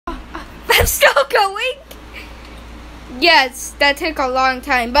I'm still going. Yes, that took a long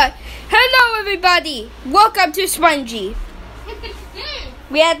time. But hello, everybody. Welcome to Spongy.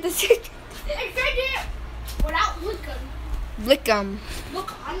 We had this. Without Lickum.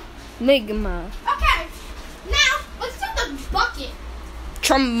 Ligma. Okay. Now let's do the bucket.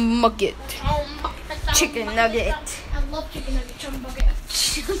 Chumbucket. Chicken nugget. I love chicken nugget. Chumbucket.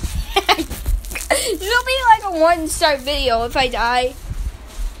 It'll be like a 1-star video if I die.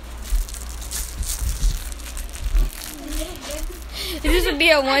 This would be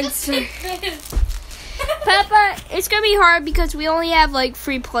a 1-star. Papa, it's gonna be hard because we only have like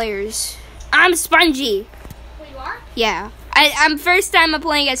 3 players. I'm Spongy. Wait, you are? Yeah. I'm first time I'm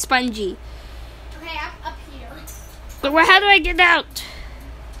playing as Spongy. Okay, I'm up here. But how do I get out?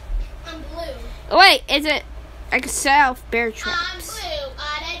 I'm blue. Oh, wait, is it? I can set off bear I'm traps.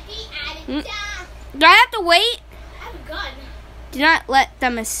 blue. Do I have to wait? I have a gun. Do not let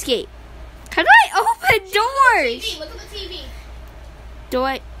them escape. How do I open doors? Look at the TV. Do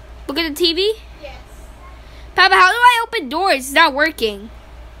I look at the TV? Yes. Papa, how do I open doors? It's not working.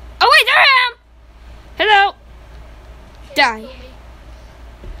 Oh, wait, there I am. Hello. Die.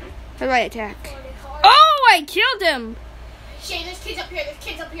 How do I attack? Oh, I killed him. Shane, there's kids up here. There's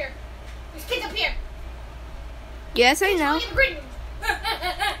kids up here. Yes, I know.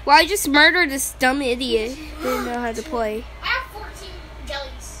 Well, I just murdered this dumb idiot who didn't know how to play. I have 14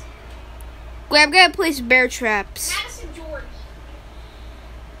 jellies. Wait, I'm gonna place bear traps. Madison George.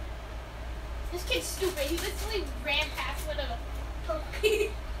 This kid's stupid. He literally ran past with a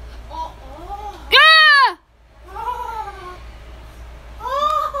turkey. Oh. Ah!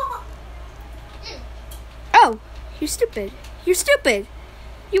 Oh, you're stupid. You're stupid.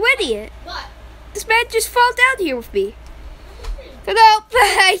 You idiot. What? This man just fell down here with me. Hello.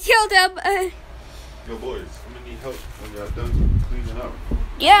 I killed him. Yo, boys, I'm gonna need help when y'all done cleaning up.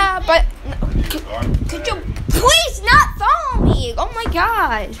 Yeah, but Could you please not follow me? Oh my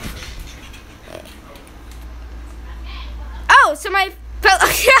god. Oh, somebody fell.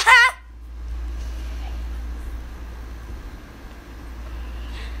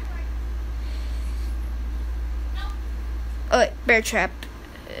 Oh, wait, bear trap.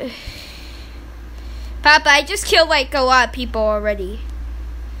 Papa, I just killed like a lot of people already.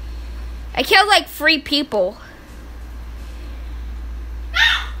 I killed like 3 people.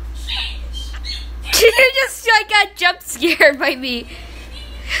 You just like got jump scared by me.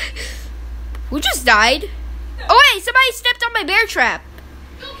 Who just died? Oh wait, somebody stepped on my bear trap.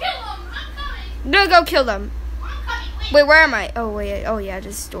 Go kill him. I'm coming. No, go kill them. I'm coming. Wait, where am I? Oh wait, oh yeah,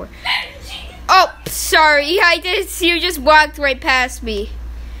 this door. Oh, sorry, I didn't see you. Just walked right past me.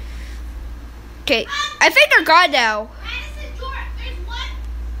 Okay, I think they're gone now. Madison George, there's one.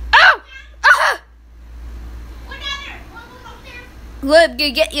 Oh! One down there. One up there. Look,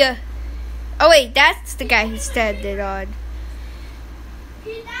 gonna get you. Oh wait, that's the guy who stabbed it on.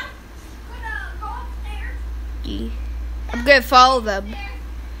 He's now gonna go upstairs. I'm gonna follow them. Get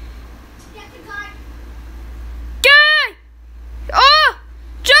the gun. Guy! Oh!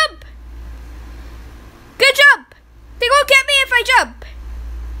 Jump! Good jump! They won't get me if I jump.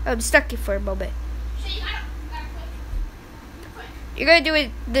 I'm stuck here for a moment. So you gotta quit. You're gonna do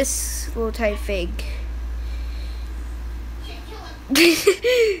it this little tiny thing. Kill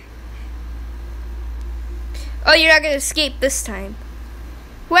him. Oh, you're not gonna escape this time.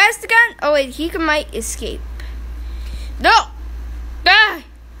 Who has the gun? Oh wait, he might escape. No! Ah!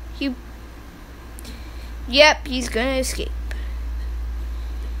 Yep, he's gonna escape.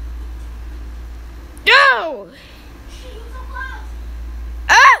 No!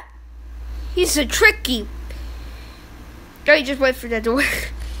 Ah! He's so tricky. Oh, he just went for that door.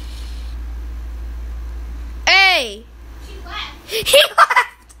 Hey! She left. He left!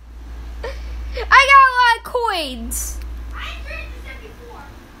 I got a lot of coins. I experienced this before.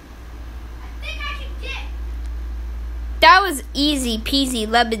 I think I can get. That was easy peasy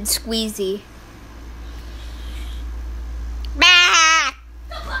lemon squeezy. Bah!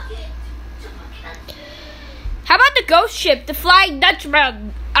 The bucket. How about the ghost ship, the Flying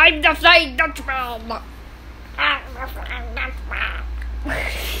Dutchman? I'm the Flying Dutchman.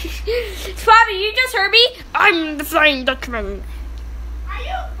 Bobby, you just heard me? I'm the Flying Dutchman. Are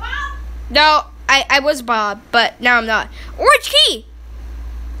you Bob? No, I was Bob, but now I'm not. Orange key!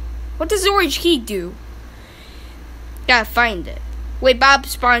 What does the orange key do? Gotta find it. Wait, Bob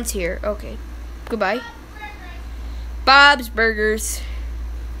spawns here. Okay. Goodbye. Bob's Burgers.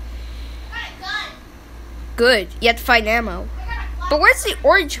 I got a gun. Good. You have to find ammo. I got a Glock. But where's the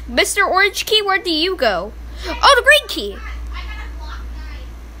orange, Mr. Orange Key? Where do you go? Oh, the green key. I got a Glock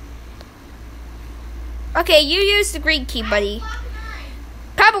 9. Okay, you use the green key, buddy. Glock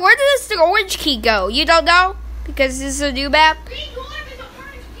 9. Papa, where does the orange key go? You don't know? Because this is a new map? Green door, there's an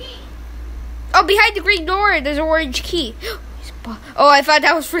orange key. Oh, behind the green door, there's an orange key. Oh, I thought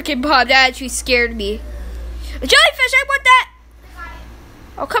that was freaking Bob. That actually scared me. A jellyfish, I want that! I got it.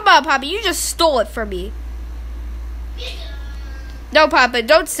 Oh, come on, Papa. You just stole it from me. No, Papa,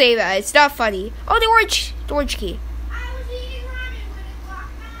 don't say that. It's not funny. Oh, the orange key. I was eating ramen when it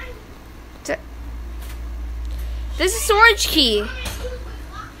blocked mine. This is the orange key.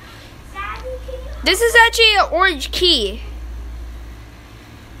 Daddy, can you This is actually an orange key.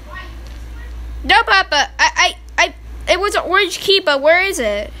 Why? No, Papa. It was an orange key, but where is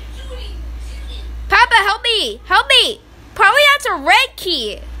it? Shooting. Papa, help me. Help me. Probably that's a red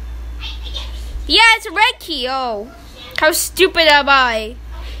key. Yeah, it's a red key. Oh, how stupid am I?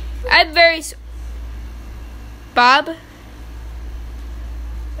 I'm very... Bob?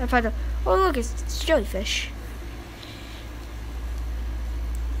 I found a... Oh, look, it's jellyfish.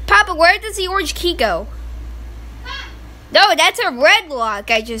 Papa, where does the orange key go? No, that's a red lock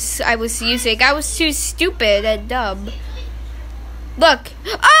I was using. I was too stupid and dumb. Look.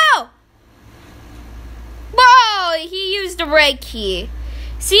 Oh! Whoa, he used the red key.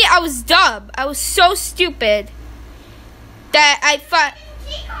 See, I was dumb. I was so stupid that I thought...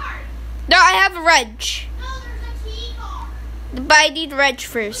 Key card. No, I have a wrench. No, there's a key card. But I need a wrench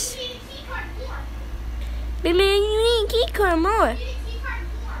first. You need a key card more. Baby, you need a key card more. You need a key card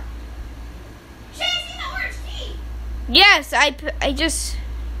more. Shit, I see the orange key. Yes, I just...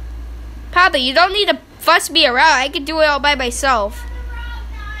 Papa, you don't need to fuss me around. I can do it all by myself.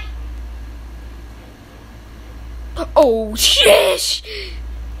 Oh, shish!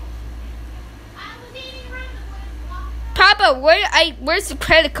 I was eating ramen when it blocked. Papa, where's the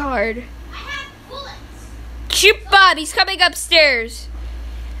credit card? I have bullets. Shoot Bob, he's coming upstairs.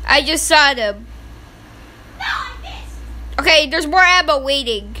 I just saw him. No, I missed. Okay, there's more ammo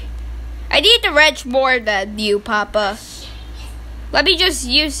waiting. I need the wrench more than you, Papa. Let me just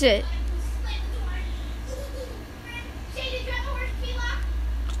use it. Shay, did you have the orange key lock?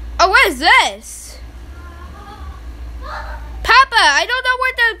 Oh, what is this? Papa, I don't know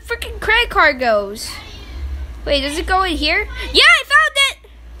where the freaking credit card goes. Wait, does it go in here? Yeah, I found it!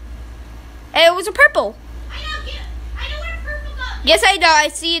 And it was a purple. I know where purple goes. Yes, I know. I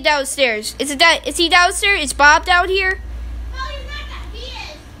see it downstairs. Is he downstairs? Is Bob down here? No, he's not that. He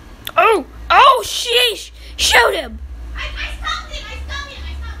is. Oh, sheesh! Shoot him! I stopped him.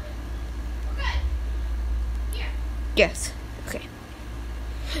 We're good. Here. Yes. Okay.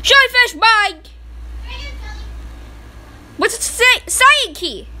 Jellyfish, mine! Right here, Jelly. What's it say? Cyan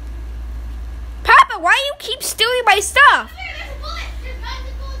key. Papa, why do you keep stealing my stuff? There's bullets. There's guns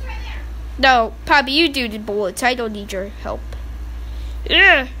and bullets right there. No, Papa, you do the bullets. I don't need your help.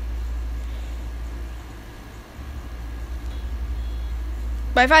 Yeah.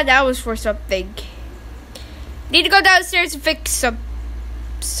 But I thought that was for something. Need to go downstairs and fix some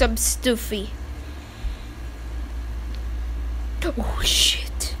stuffy. Oh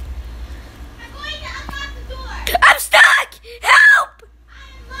shit! I'm going to unlock the door. I'm stuck. Help! I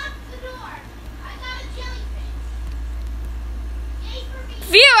unlocked the door. I got a jellyfish. Yay for me.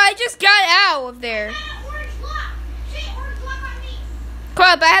 Phew! I just got out of there. I got an orange lock. Shay, orange lock on me. Come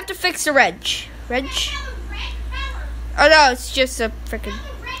on, but I have to fix the wrench. Wrench? I have a red power. Oh no, it's just a freaking. I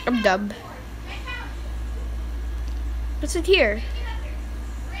have a red I'm dumb. power. Red power. What's in here? Get up there.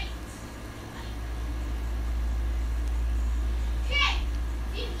 Great.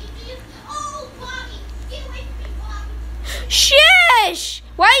 Shay, oh, Bobby. Get away from me, Bobby. Shish!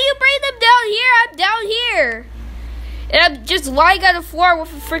 Why do you bring them down here? I'm down here. And I'm just lying on the floor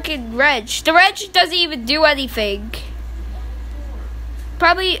with a freaking wrench. The wrench doesn't even do anything.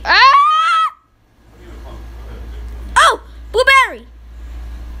 Probably. Ah! Oh! Blueberry!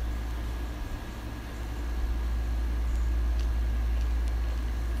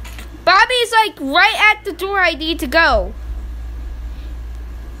 Bobby's like right at the door I need to go.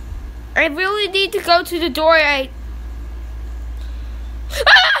 I really need to go to the door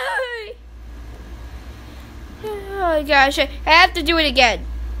Oh my gosh, I have to do it again.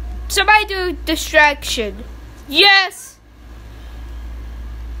 Somebody do distraction. Yes!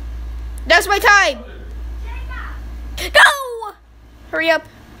 That's my time! Go! Hurry up.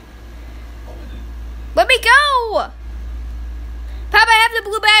 Let me go! Papa, I have the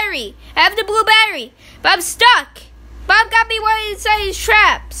blueberry. I have the blueberry. But I'm stuck. Bob got me one inside his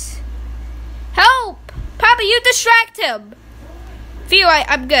traps. Help! Papa, you distract him. Phew,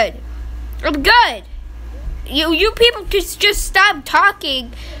 I'm good. I'm good. You people could just stop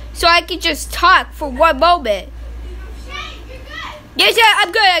talking so I can just talk for one moment. Shay, you're good. Yes, yeah,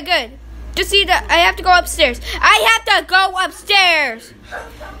 I'm good. Just see that I have to go upstairs. I have to go upstairs.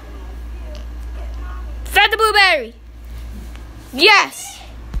 Found the blueberry. Yes.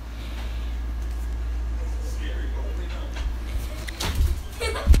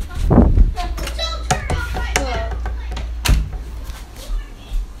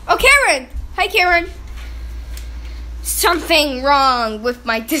 Oh, Karen. Hi, Karen. Something wrong with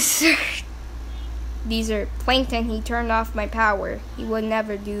my dessert. These are plankton. He turned off my power. He would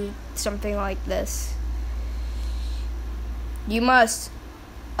never do something like this. You must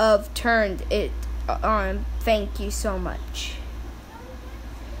have turned it on. Thank you so much.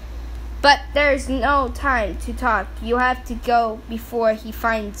 But there's no time to talk. You have to go before he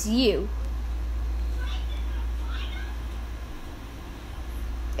finds you.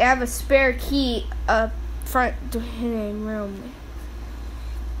 I have a spare key up front room.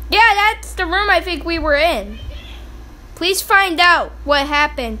 Yeah, that's the room I think we were in. Please find out what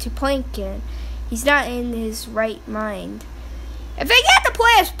happened to Plankton. He's not in his right mind. If they get to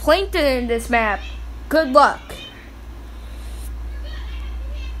play as Plankton in this map, good luck.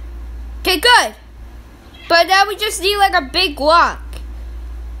 Okay, good. But now we just need like a big lock.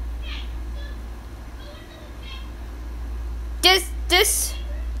 This.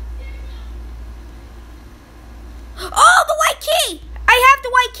 Oh, the white key! I have the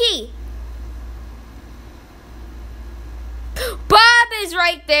white key. Bob is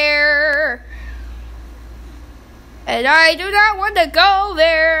right there. And I do not want to go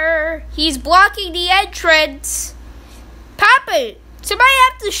there. He's blocking the entrance. Papa, somebody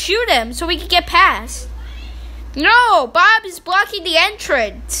have to shoot him so we can get past. No, Bob is blocking the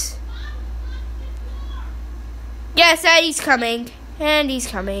entrance. Yes, and he's coming. And he's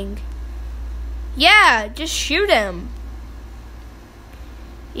coming. Yeah, just shoot him.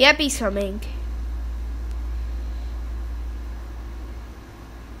 Yep, he's coming.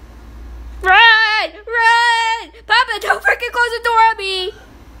 Run! Run! Papa, don't freaking close the door on me!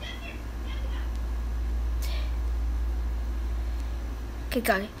 Okay,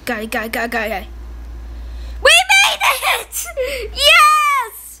 got it. We made it!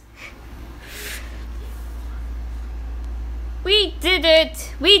 Yes! We did it!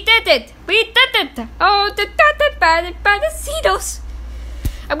 Oh, the Padecitos!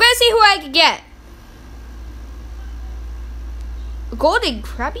 I'm gonna see who I can get. Golden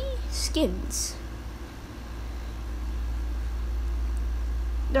Krabby skins.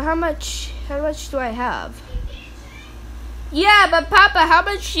 Now how much do I have? Yeah, but Papa, how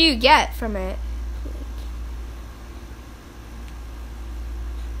much do you get from it?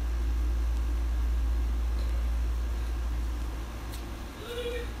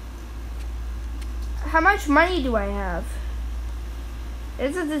 How much money do I have?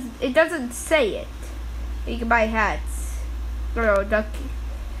 It doesn't say it. You can buy hats. No, ducky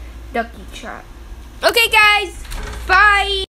chop. Okay, guys. Bye.